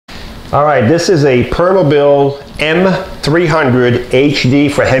All right, this is a Permobil M300 HD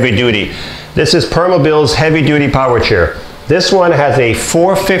for heavy duty. This is Permobil's heavy duty power chair. This one has a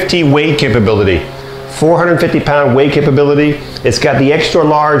 450 weight capability, 450 pound weight capability. It's got the extra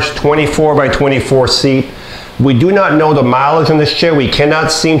large 24 by 24 seat. We do not know the mileage on this chair. We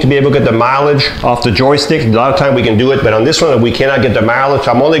cannot seem to be able to get the mileage off the joystick. A lot of time we can do it, but on this one we cannot get the mileage.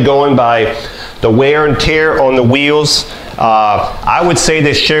 I'm only going by the wear and tear on the wheels. I would say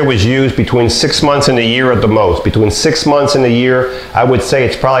this chair was used between 6 months and a year at the most. Between 6 months and a year, I would say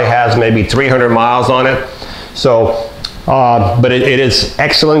it probably has maybe 300 miles on it. So, but it is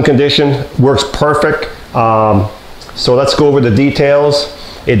excellent condition, works perfect. So let's go over the details.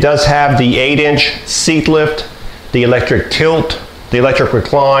 It does have the 8-inch seat lift, the electric tilt, the electric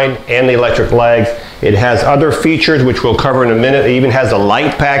recline, and the electric legs. It has other features which we'll cover in a minute. It even has a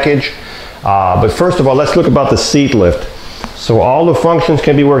light package. But first of all, let's look about the seat lift. So all the functions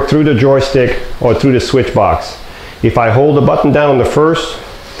can be worked through the joystick or through the switch box. If I hold the button down on the first,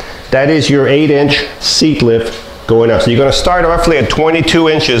 that is your 8-inch seat lift going up. So you're going to start roughly at 22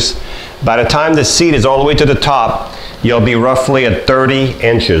 inches. By the time the seat is all the way to the top, you'll be roughly at 30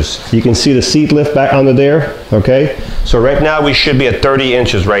 inches. You can see the seat lift back under there, okay? So right now we should be at 30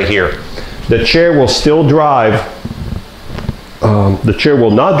 inches right here. The chair will still drive. The chair will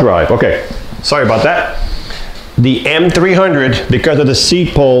not drive. Okay, sorry about that. The M300, because of the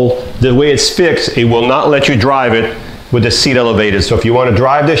seat pole, the way it's fixed, it will not let you drive it with the seat elevated. So if you want to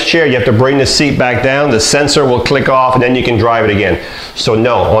drive this chair, you have to bring the seat back down, the sensor will click off, and then you can drive it again. So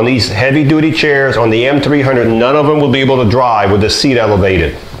no, on these heavy duty chairs, on the M300, none of them will be able to drive with the seat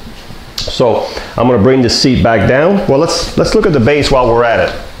elevated. So I'm going to bring the seat back down. Well, let's look at the base while we're at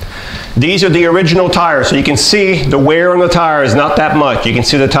it. These are the original tires, so you can see the wear on the tires, not that much. You can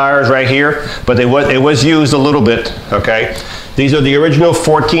see the tires right here, but it was used a little bit, okay? These are the original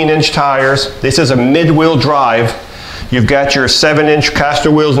 14-inch tires. This is a mid-wheel drive. You've got your 7-inch caster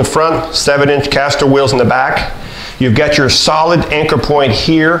wheels in front, 7-inch caster wheels in the back. You've got your solid anchor point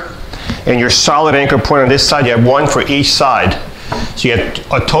here, and your solid anchor point on this side. You have one for each side. So you have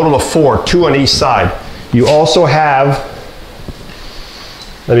a total of 4, 2 on each side. You also have,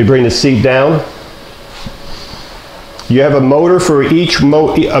 let me bring the seat down. You have a motor for each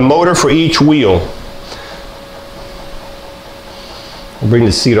wheel. I'll bring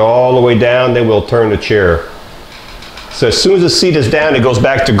the seat all the way down, then we'll turn the chair. So as soon as the seat is down, it goes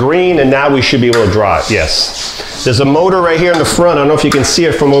back to green, and now we should be able to drive. Yes. There's a motor right here in the front. I don't know if you can see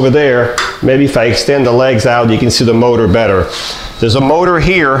it from over there. Maybe if I extend the legs out, you can see the motor better. There's a motor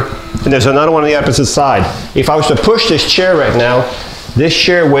here, and there's another one on the opposite side. If I was to push this chair right now, this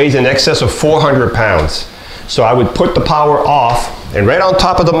chair weighs in excess of 400 pounds. So I would put the power off, and right on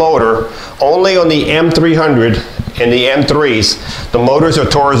top of the motor, only on the M300 and the M3s, the motors are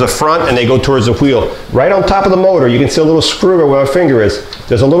towards the front and they go towards the wheel. Right on top of the motor, you can see a little screw where my finger is.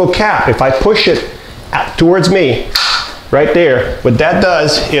 There's a little cap. If I push it towards me, right there, what that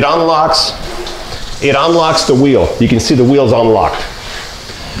does, it unlocks the wheel. You can see the wheel's unlocked.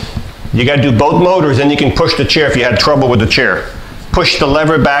 You got to do both motors, and you can push the chair if you had trouble with the chair. Push the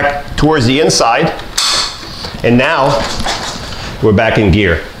lever back towards the inside, and now we're back in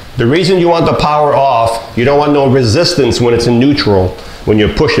gear. The reason you want the power off, you don't want no resistance when it's in neutral when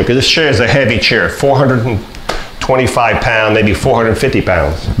you're pushing, because this chair is a heavy chair, 425 pounds, maybe 450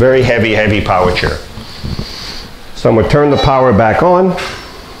 pounds. Very heavy, heavy power chair. So I'm going to turn the power back on,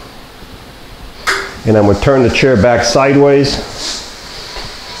 and I'm going to turn the chair back sideways.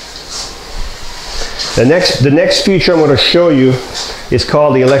 The next feature I'm going to show you is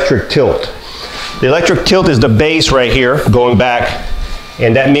called the electric tilt. The electric tilt is the base right here going back,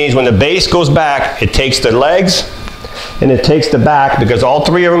 and that means when the base goes back, it takes the legs and it takes the back, because all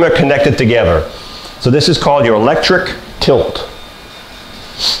three of them are connected together. So this is called your electric tilt.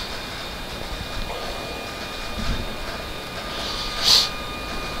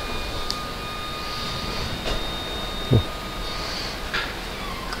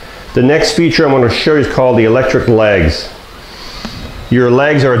 The next feature I'm going to show you is called the electric legs. Your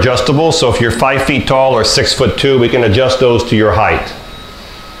legs are adjustable, so if you're 5 feet tall or 6'2", we can adjust those to your height.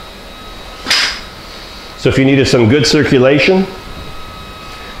 So if you needed some good circulation,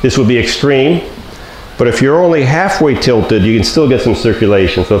 this would be extreme. But if you're only halfway tilted, you can still get some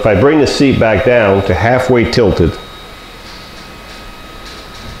circulation. So if I bring the seat back down to halfway tilted,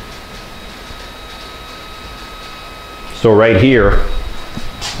 so right here,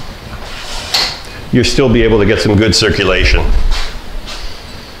 you'll still be able to get some good circulation.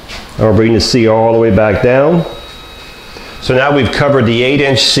 I'll bring the seat all the way back down. So now we've covered the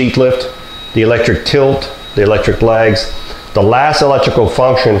 8-inch seat lift, the electric tilt, the electric legs. The last electrical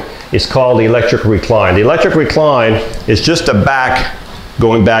function is called the electric recline. The electric recline is just the back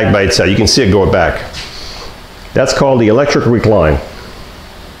going back by itself. You can see it going back. That's called the electric recline.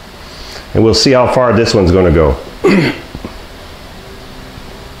 And we'll see how far this one's going to go.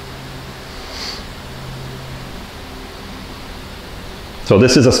 So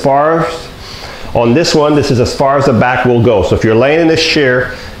this is as far as, on this one, this is as far as the back will go. So if you're laying in this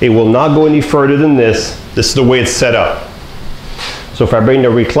chair, it will not go any further than this. This is the way it's set up. So if I bring the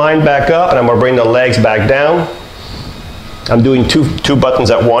recline back up and I'm going to bring the legs back down, I'm doing two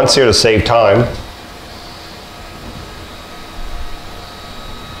buttons at once here to save time.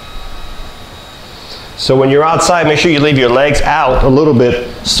 So when you're outside, make sure you leave your legs out a little bit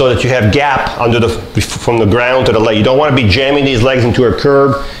so that you have gap under from the ground to the leg. You don't want to be jamming these legs into a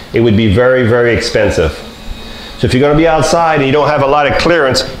curb. It would be very, very expensive. So if you're going to be outside and you don't have a lot of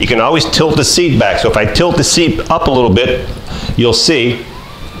clearance, you can always tilt the seat back. So if I tilt the seat up a little bit, you'll see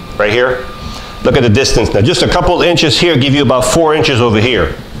right here. Look at the distance now. Just a couple inches here give you about 4 inches over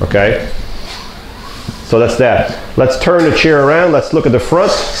here. Okay? So that's that. Let's turn the chair around. Let's look at the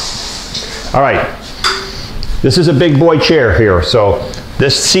front. All right. This is a big boy chair here. So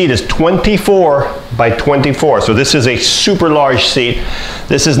this seat is 24 by 24. So this is a super large seat.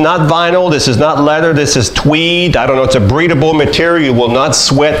 This is not vinyl. This is not leather. This is tweed. I don't know. It's a breathable material. You will not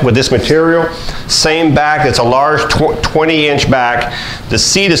sweat with this material. Same back. It's a large 20-inch back. The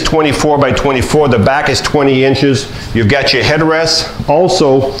seat is 24 by 24. The back is 20 inches. You've got your headrest.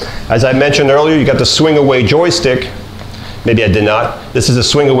 Also, as I mentioned earlier, you got the swing away joystick. Maybe I did not. This is a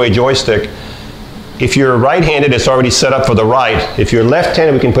swing away joystick. If you're right-handed, it's already set up for the right. If you're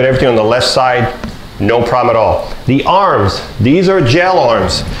left-handed, we can put everything on the left side, no problem at all. The arms, these are gel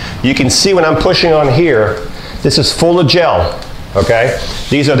arms. You can see when I'm pushing on here, this is full of gel, okay?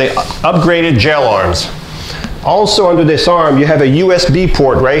 These are the upgraded gel arms. Also under this arm, you have a USB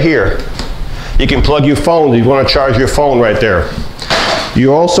port right here. You can plug your phone if you want to charge your phone right there.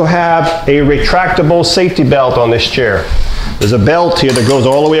 You also have a retractable safety belt on this chair. There's a belt here that goes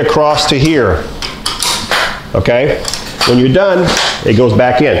all the way across to here. Okay? When you're done, it goes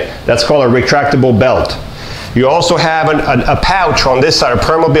back in. That's called a retractable belt. You also have a pouch on this side, a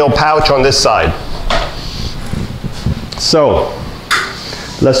Permobil pouch on this side. So,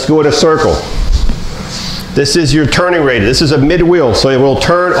 let's go in a circle. This is your turning radius. This is a mid-wheel, so it will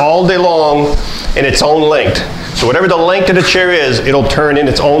turn all day long in its own length. So whatever the length of the chair is, it'll turn in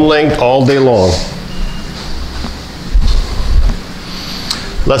its own length all day long.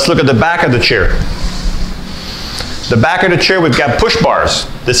 Let's look at the back of the chair. The back of the chair, we've got push bars.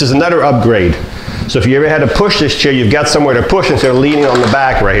 This is another upgrade. So if you ever had to push this chair, you've got somewhere to push instead of leaning on the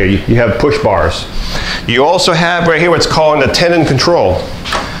back right here. You have push bars. You also have right here what's called an attendant control.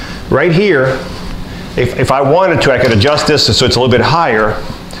 Right here, if I wanted to, I could adjust this so it's a little bit higher,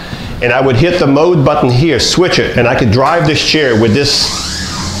 and I would hit the mode button here, switch it, and I could drive this chair with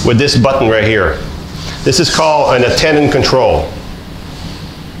this button right here. This is called an attendant control.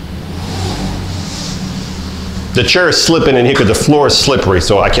 The chair is slipping in here because the floor is slippery,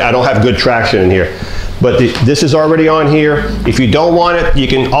 so I don't have good traction in here. But this is already on here. If you don't want it, you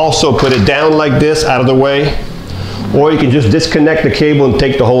can also put it down like this out of the way, or you can just disconnect the cable and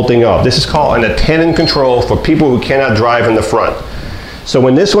take the whole thing off. This is called an attendant control for people who cannot drive in the front. So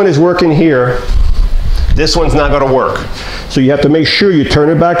when this one is working here, this one's not going to work. So you have to make sure you turn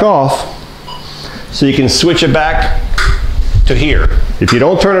it back off so you can switch it back to here. If you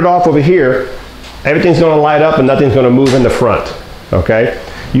don't turn it off over here, everything's going to light up and nothing's going to move in the front, okay?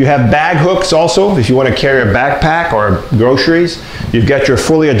 You have bag hooks also if you want to carry a backpack or groceries. You've got your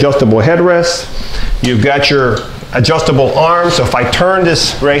fully adjustable headrest. You've got your adjustable arm. So if I turn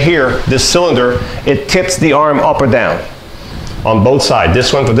this right here, this cylinder, it tips the arm up or down on both sides.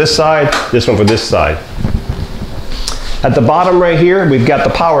 This one for this side, this one for this side. At the bottom right here, we've got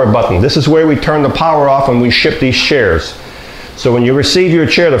the power button. This is where we turn the power off when we ship these chairs. So when you receive your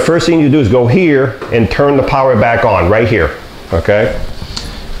chair, the first thing you do is go here and turn the power back on, right here, okay?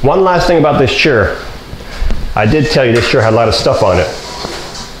 One last thing about this chair. I did tell you this chair had a lot of stuff on it.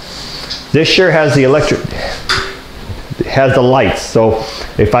 This chair has the has the lights. So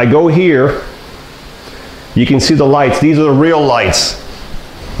if I go here, you can see the lights. These are the real lights.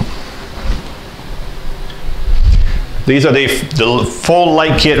 These are the full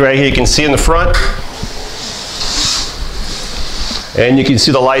light kit right here. You can see in the front. And you can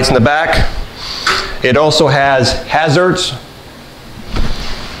see the lights in the back. It also has hazards.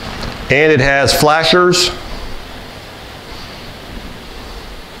 And it has flashers.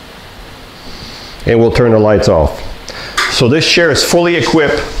 And we'll turn the lights off. So this chair is fully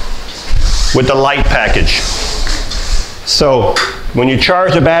equipped with the light package. So when you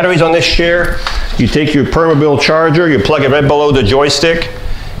charge the batteries on this chair, you take your Permobil charger, you plug it right below the joystick,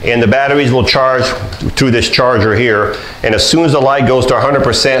 and the batteries will charge through this charger here. And as soon as the light goes to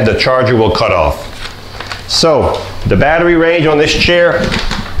 100%, the charger will cut off. So the battery range on this chair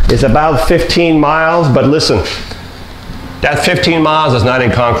is about 15 miles, but listen, that 15 miles is not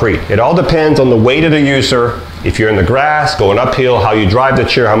in concrete. It all depends on the weight of the user. If you're in the grass, going uphill, how you drive the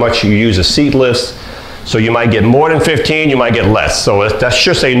chair, how much you use the seat lifts. So you might get more than 15, you might get less. So that's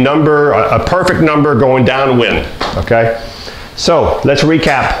just a number, a perfect number going downwind, okay? So let's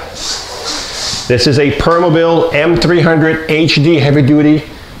recap. This is a Permobil M300 HD heavy duty,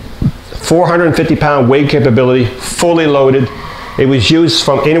 450 pound weight capability, fully loaded. It was used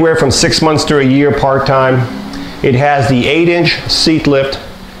from anywhere from 6 months to a year part-time. It has the 8-inch seat lift,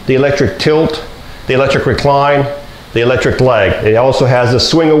 the electric tilt, the electric recline, the electric leg. It also has the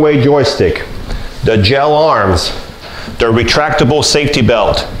swing away joystick, the gel arms, the retractable safety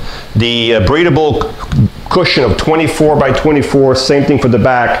belt, the breathable cushion of 24 by 24, same thing for the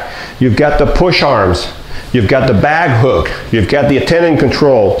back. You've got the push arms, you've got the bag hook, you've got the attendant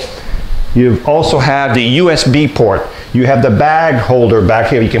control. You also have the USB port. You have the bag holder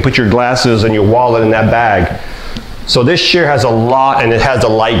back here. You can put your glasses and your wallet in that bag. So this chair has a lot, and it has the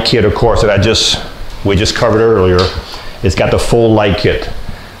light kit, of course, that we just covered earlier. It's got the full light kit.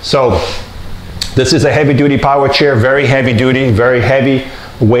 So this is a heavy duty power chair, very heavy duty, very heavy,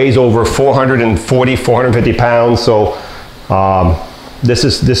 weighs over 440, 450 pounds. So this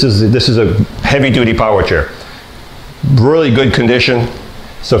is a heavy duty power chair. Really good condition.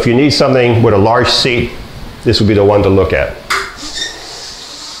 So if you need something with a large seat, this would be the one to look at.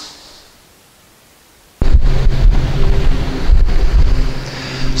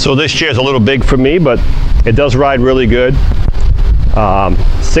 So this chair is a little big for me, but it does ride really good.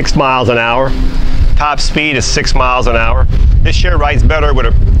 6 miles an hour. Top speed is 6 miles an hour. This chair rides better with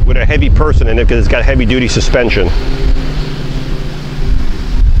a heavy person in it because it's got heavy duty suspension.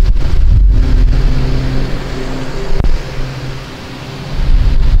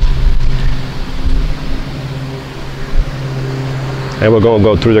 And we're going to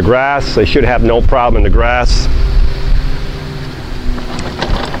go through the grass. They should have no problem in the grass.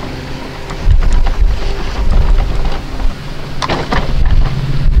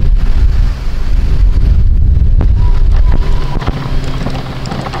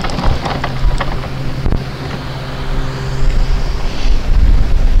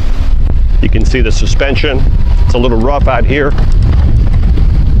 You can see the suspension. It's a little rough out here.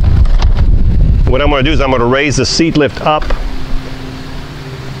 What I'm going to do is I'm going to raise the seat lift up.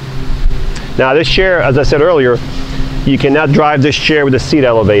 Now this chair, as I said earlier, you cannot drive this chair with the seat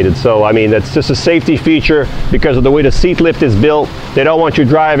elevated. So I mean, that's just a safety feature because of the way the seat lift is built. They don't want you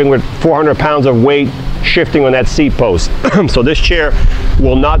driving with 400 pounds of weight shifting on that seat post. So this chair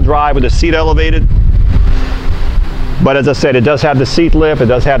will not drive with the seat elevated. But as I said, it does have the seat lift, it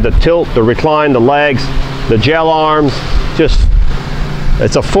does have the tilt, the recline, the legs, the gel arms.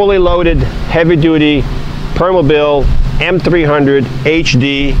 It's a fully loaded, heavy duty Permobil M300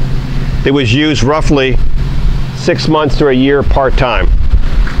 HD. It was used roughly 6 months to a year part-time.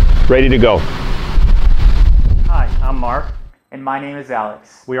 Ready to go. Hi, I'm Mark, and my name is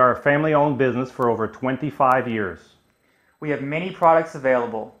Alex. We are a family-owned business for over 25 years. We have many products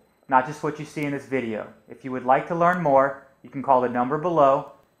available, not just what you see in this video. If you would like to learn more, you can call the number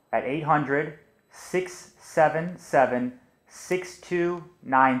below at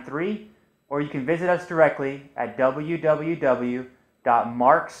 800-677-6293, or you can visit us directly at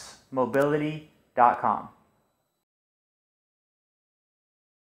www.marcsmobility.com.